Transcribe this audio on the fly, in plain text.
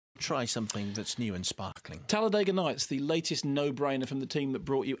try something that's new and sparkling. Talladega Nights, the latest no-brainer from the team that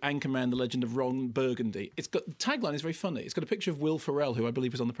brought you Anchorman, The Legend of Ron Burgundy. The tagline is very funny. It's got a picture of Will Ferrell, who I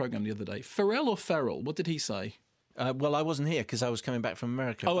believe was on the programme the other day. Ferrell or Ferrell? What did he say? Well, I wasn't here because I was coming back from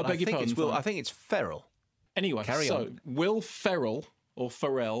America. Oh, I beg your pardon. I think it's Ferrell. Anyway, Carry on. Will Ferrell or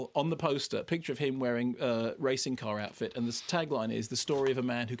Pharrell on the poster, picture of him wearing a racing car outfit, and the tagline is the story of a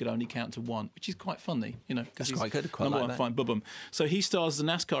man who could only count to one, which is quite funny, you know. That's quite good. Quite number like one, that. fine, boom. So he stars the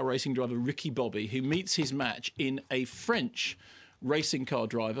NASCAR racing driver Ricky Bobby, who meets his match in a French racing car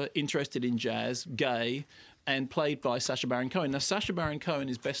driver interested in jazz, gay, and played by Sacha Baron Cohen. Now, Sacha Baron Cohen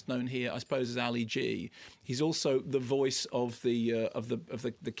is best known here, I suppose, as Ali G. He's also the voice of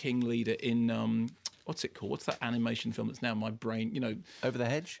the King leader in what's it called? What's that animation film that's now in my brain? You know, Over the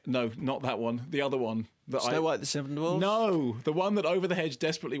Hedge? No, not that one. The other one. Snow White, the Seven Dwarfs? No, the one that Over the Hedge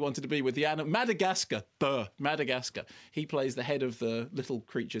desperately wanted to be with Madagascar. Madagascar. He plays the head of the little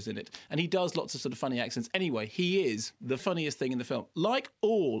creatures in it, and he does lots of sort of funny accents. Anyway, he is the funniest thing in the film. Like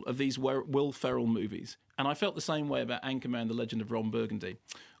all of these Will Ferrell movies, and I felt the same way about Anchorman, The Legend of Ron Burgundy,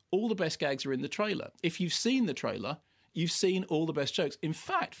 all the best gags are in the trailer. If you've seen the trailer, you've seen all the best jokes. In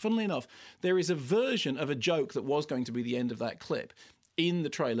fact, funnily enough, there is a version of a joke that was going to be the end of that clip in the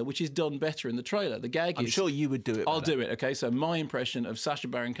trailer, which is done better in the trailer. The gag is... I'm sure you would do it. I'll do it, okay? So my impression of Sacha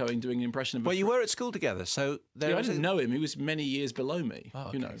Baron Cohen doing an impression of... Well, you were at school together, so... I didn't know him. He was many years below me, okay,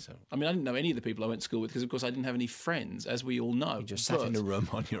 you know. So... I mean, I didn't know any of the people I went to school with because, of course, I didn't have any friends, as we all know. You just sat in a room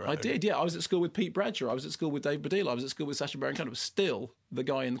on your own. I did, yeah. I was at school with Pete Bradshaw. I was at school with Dave Baddiel. I was at school with Sacha Baron Cohen. It was still the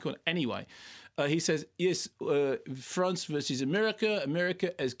guy in the corner. Anyway... he says, yes, France versus America.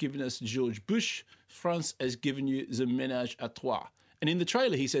 America has given us George Bush. France has given you the ménage à trois. And in the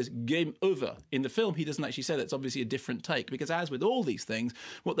trailer, he says, game over. In the film, he doesn't actually say that. It's obviously a different take. Because as with all these things,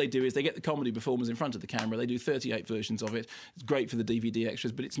 what they do is they get the comedy performers in front of the camera. They do 38 versions of it. It's great for the DVD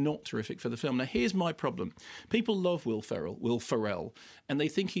extras, but it's not terrific for the film. Now, here's my problem. People love Will Ferrell, and they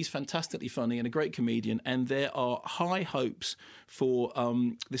think he's fantastically funny and a great comedian, and there are high hopes for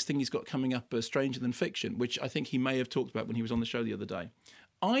this thing he's got coming up, Stranger Than Fiction, which I think he may have talked about when he was on the show the other day.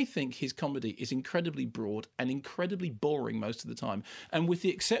 I think his comedy is incredibly broad and incredibly boring most of the time. And with the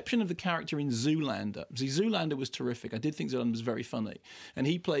exception of the character in Zoolander, see, Zoolander was terrific. I did think Zoolander was very funny. And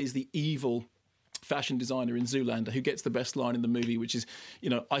he plays the evil fashion designer in Zoolander who gets the best line in the movie, which is, you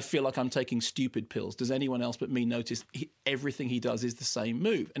know, I feel like I'm taking stupid pills. Does anyone else but me notice everything he does is the same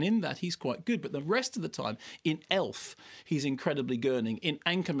move? And in that, he's quite good. But the rest of the time, in Elf, he's incredibly gurning. In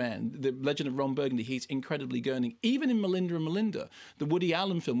Anchorman, The Legend of Ron Burgundy, he's incredibly gurning. Even in Melinda and Melinda, the Woody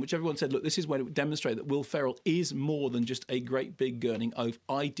Allen film, which everyone said, look, this is where it would demonstrate that Will Ferrell is more than just a great big gurning oaf.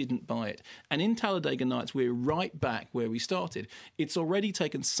 I didn't buy it. And in Talladega Nights, we're right back where we started. It's already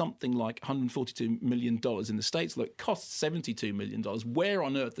taken something like $142 million in the States. Look, it costs $72 million. Where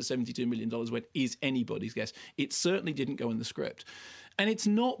on earth the $72 million went is anybody's guess. It certainly didn't go in the script. And it's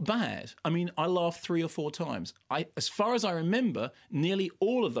not bad. I mean, I laughed 3 or 4 times. As far as I remember, nearly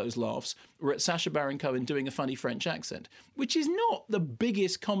all of those laughs were at Sacha Baron Cohen doing a funny French accent, which is not the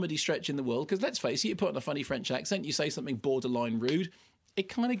biggest comedy stretch in the world, because let's face it, you put on a funny French accent, you say something borderline rude, it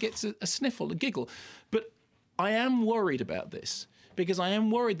kind of gets a sniffle, a giggle. But I am worried about this, because I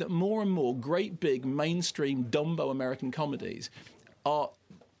am worried that more and more great big mainstream Dumbo American comedies are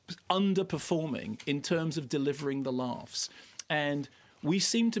underperforming in terms of delivering the laughs. And we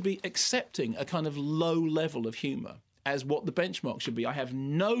seem to be accepting a kind of low level of humour as what the benchmark should be. I have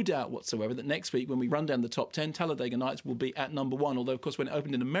no doubt whatsoever that next week when we run down the top 10, Talladega Nights will be at number 1, although, of course, when it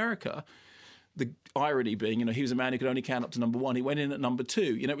opened in America, the irony being, you know, he was a man who could only count up to number 1. He went in at number 2.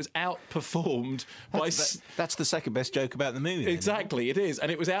 You know, it was outperformed by... That's the second best joke about the movie. Exactly, it is. And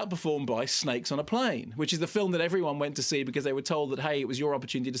it was outperformed by Snakes on a Plane, which is the film that everyone went to see because they were told that, hey, it was your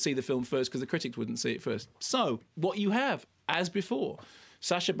opportunity to see the film first because the critics wouldn't see it first. So, what you have, as before,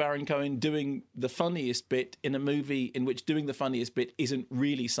 Sacha Baron Cohen doing the funniest bit in a movie in which doing the funniest bit isn't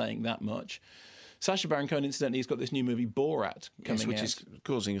really saying that much. Sacha Baron Cohen, incidentally, has got this new movie, Borat, coming out. Which is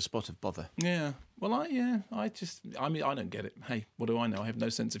causing a spot of bother. Yeah. Well, I mean, I don't get it. Hey, what do I know? I have no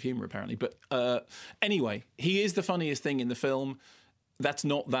sense of humour, apparently. But anyway, he is the funniest thing in the film. That's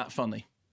not that funny.